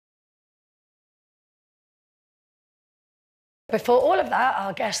Before all of that,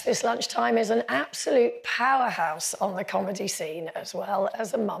 our guest this lunchtime is an absolute powerhouse on the comedy scene, as well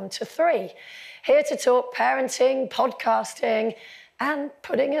as a mum to 3. Here to talk parenting, podcasting, and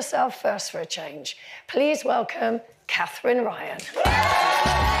putting yourself first for a change. Please welcome Katherine Ryan.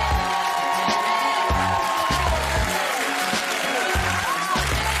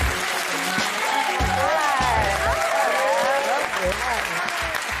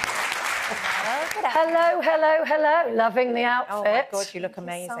 Hello, hello, hello. Loving the outfit. Oh, my God, you look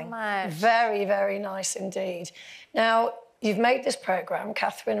amazing. Thank you so much. Very, very nice indeed. Now, you've made this programme,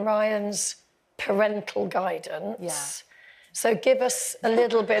 Katherine Ryan's Parental Guidance. Yeah. So give us a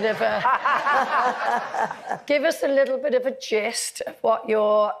little bit of a... give us a little bit of a gist of what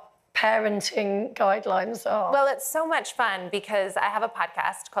your parenting guidelines are. Well, it's so much fun because I have a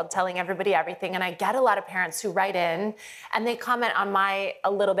podcast called Telling Everybody Everything, and I get a lot of parents who write in and they comment on my a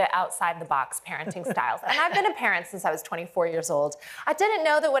little bit outside the box parenting styles. And I've been a parent since I was 24 years old. I didn't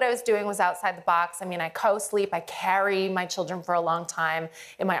know that what I was doing was outside the box. I mean, I co-sleep, I carry my children for a long time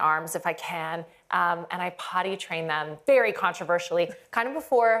in my arms if I can, and I potty train them very controversially, kind of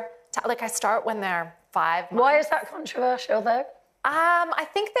before, like I start when they're 5 months. Why is that controversial, though? I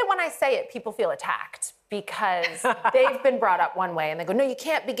think that when I say it, people feel attacked because they've been brought up one way and they go, no, you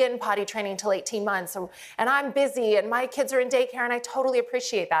can't begin potty training until 18 months. And I'm busy and my kids are in daycare and I totally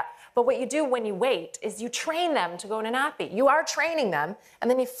appreciate that. But what you do when you wait is you train them to go in a nappy. You are training them and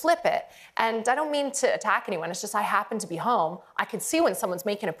then you flip it. And I don't mean to attack anyone. It's just I happen to be home. I can see when someone's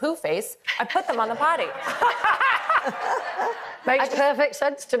making a poo face. I put them on the potty. Makes perfect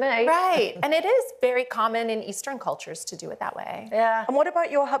sense to me. Right. And it is very common in Eastern cultures to do it that way. Yeah. And what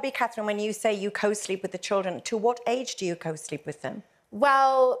about your hubby, Katherine, when you say you co-sleep with the children? To what age do you co-sleep with them?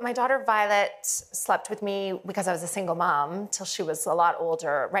 Well, my daughter Violet slept with me because I was a single mom till she was a lot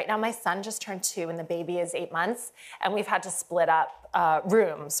older. Right now, my son just turned 2 and the baby is 8 months, and we've had to split up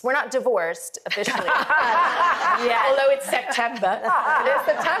rooms. We're not divorced officially. Yeah. Although it's September. It is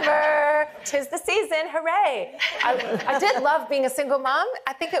September. 'Tis the season. Hooray. I did love being a single mom.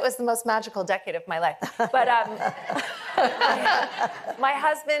 I think it was the most magical decade of my life. But my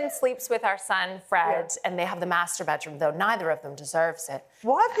husband sleeps with our son, Fred, and they have the master bedroom, though neither of them deserves it.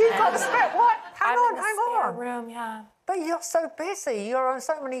 What have you got? What? Hang I'm in the hang spare on. room, yeah. But you're so busy. You're on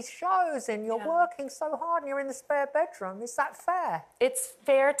so many shows and you're working so hard and you're in the spare bedroom. Is that fair? It's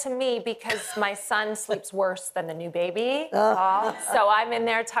fair to me because my son sleeps worse than the new baby. So I'm in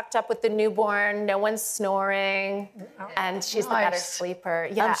there tucked up with the newborn. No one's snoring. And she's the better sleeper.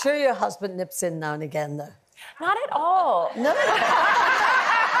 Yeah. I'm sure your husband nips in now and again, though. Not at all. No.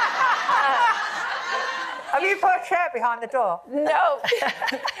 Have you put a chair behind the door? No.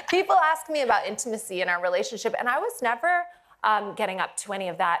 People ask me about intimacy in our relationship, and I was never getting up to any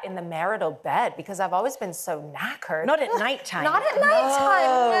of that in the marital bed because I've always been so knackered. Not at nighttime. Not at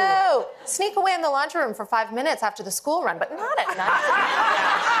nighttime, no. Sneak away in the laundry room for 5 minutes after the school run, but not at night.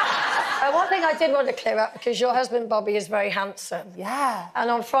 One thing I did want to clear up, because your husband, Bobby, is very handsome. Yeah. And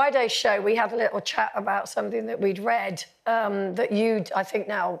on Friday's show, we had a little chat about something that we'd read that you'd, I think,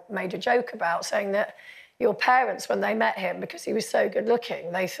 now made a joke about, saying that your parents, when they met him, because he was so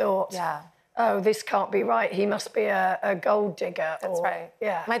good-looking, they thought, oh, this can't be right. He must be a gold digger. That's right.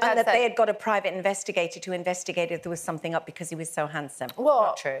 Yeah. My dad And that said, they had got a private investigator to investigate if there was something up because he was so handsome. well,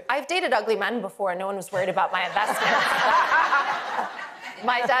 Not true. I've dated ugly men before and no one was worried about my investments.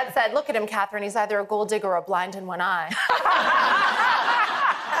 My dad said, look at him, Katherine, he's either a gold digger or blind in one eye.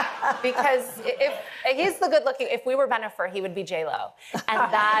 Because if he's the good-looking, if we were Bennifer, he would be J-Lo.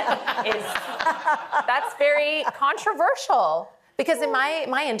 And that's very controversial. Because in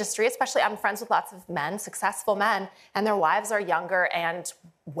my industry, especially, I'm friends with lots of men, successful men, and their wives are younger and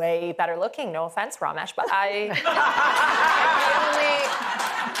way better looking. No offense, Ramesh, but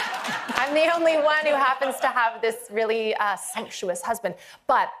I'm the only one who happens to have this really sumptuous husband.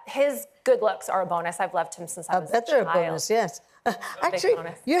 But his good looks are a bonus. I've loved him since I was a child. They're a bonus, yes. Actually,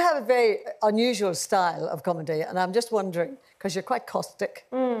 you have a very unusual style of comedy, and I'm just wondering, because you're quite caustic,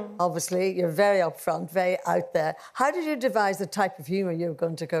 obviously, you're very upfront, very out there. How did you devise the type of humour you were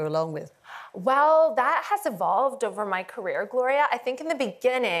going to go along with? Well, that has evolved over my career, Gloria. I think in the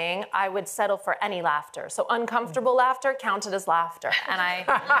beginning, I would settle for any laughter. So uncomfortable laughter counted as laughter. And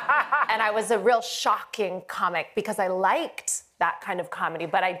I was a real shocking comic because I liked that kind of comedy,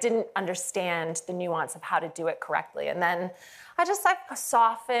 but I didn't understand the nuance of how to do it correctly. And then I just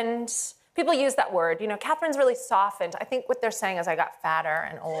softened. People use that word, you know, Katherine's really softened. I think what they're saying is I got fatter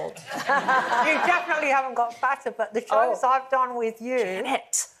and old. You definitely haven't got fatter, but the shows I've done with you... Damn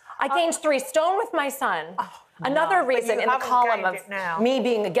it. I gained 3 stone with my son. Another reason in the column of now. me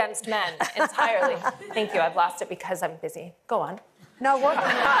being against men entirely. Thank you, I've lost it because I'm busy. Go on. No, what?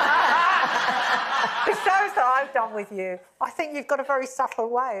 The shows that I've done with you, I think you've got a very subtle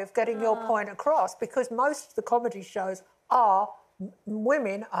way of getting your point across, because most of the comedy shows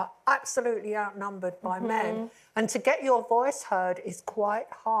women are absolutely outnumbered by men, and to get your voice heard is quite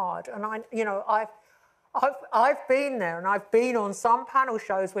hard. And I've been there, and I've been on some panel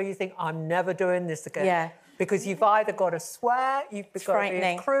shows where you think, I'm never doing this again. Yeah. Because you've either got to swear, you've got to be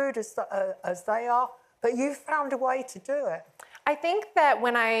as crude as they are, but you've found a way to do it. I think that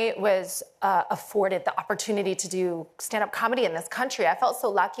when I was afforded the opportunity to do stand-up comedy in this country, I felt so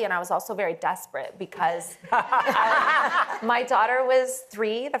lucky, and I was also very desperate because my daughter was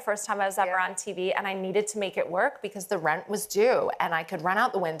 3 the first time I was ever on TV, and I needed to make it work because the rent was due, and I could run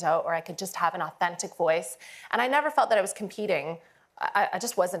out the window or I could just have an authentic voice. And I never felt that I was competing. I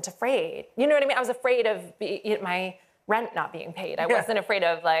just wasn't afraid. You know what I mean? I was afraid of my rent not being paid. I wasn't afraid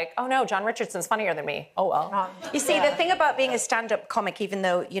of like, oh no, John Richardson's funnier than me. Oh well. You see, the thing about being a stand-up comic, even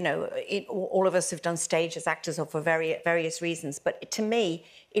though, you know, all of us have done stage as actors or for various reasons, but to me,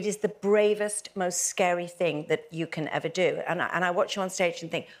 it is the bravest, most scary thing that you can ever do. And I watch you on stage and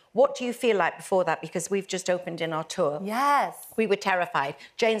think, what do you feel like before that? Because we've just opened in our tour. Yes. We were terrified.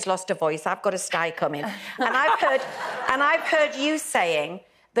 Jane's lost her voice. I've got a sty coming. And I've heard you saying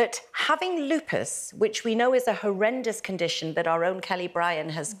that having lupus, which we know is a horrendous condition that our own Kelly Bryan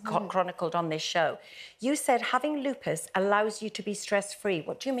has chronicled on this show, you said having lupus allows you to be stress-free.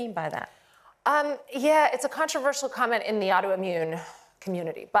 What do you mean by that? Yeah, it's a controversial comment in the autoimmune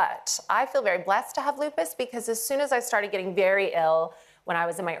community, but I feel very blessed to have lupus because as soon as I started getting very ill when I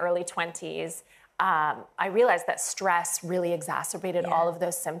was in my early 20s, I realized that stress really exacerbated all of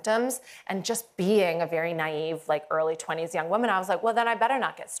those symptoms. And just being a very naive, like early 20s young woman, I was like, well, then I better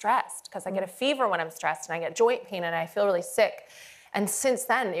not get stressed because I get a fever when I'm stressed and I get joint pain and I feel really sick. And since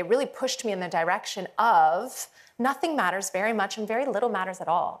then, it really pushed me in the direction of nothing matters very much and very little matters at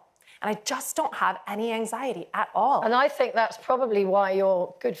all. And I just don't have any anxiety at all. And I think that's probably why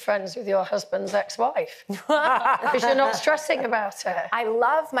you're good friends with your husband's ex-wife. Because you're not stressing about it. I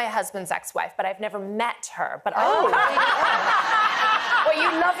love my husband's ex-wife, but I've never met her. But well,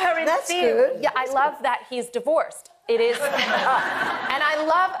 you love her in theory. Yeah, I love that he's divorced. It is. And I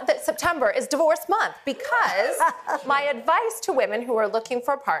love that September is divorce month because my advice to women who are looking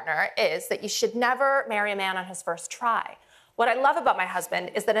for a partner is that you should never marry a man on his first try. What I love about my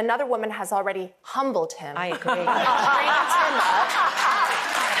husband is that another woman has already humbled him. I agree. Trained him up.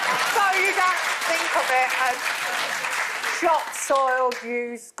 So you don't think of it as shop soiled,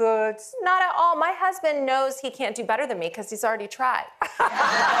 used goods? Not at all. My husband knows he can't do better than me because he's already tried.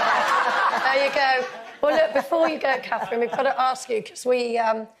 There you go. Well, look, before you go, Katherine, we've got to ask you, because we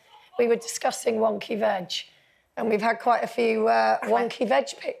were discussing wonky veg, and we've had quite a few wonky veg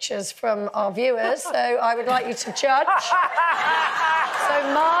pictures from our viewers, so I would like you to judge. So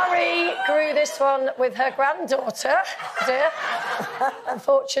Mari grew this one with her granddaughter, dear.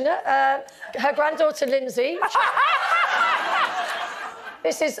 Unfortunate. Her granddaughter, Lindsay.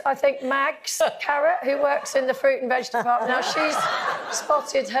 This is, I think, Mags Carrot, who works in the fruit and veg department. Now, she's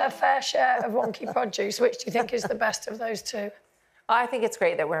spotted her fair share of wonky produce. Which do you think is the best of those two? I think it's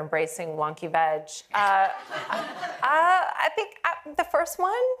great that we're embracing wonky veg. I think the first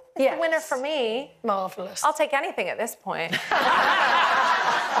one is the winner for me. Marvellous. I'll take anything at this point.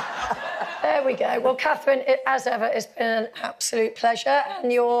 There we go. Well, Katherine, as ever, it's been an absolute pleasure.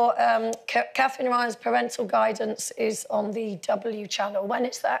 And your Katherine Ryan's parental guidance is on the W channel. When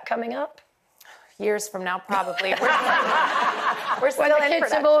is that coming up? Years from now, probably. We're still when the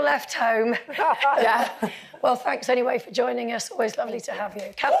kids have all left home. Yeah. Well, thanks anyway for joining us. Always lovely to have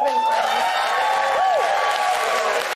you. Katherine Ryan.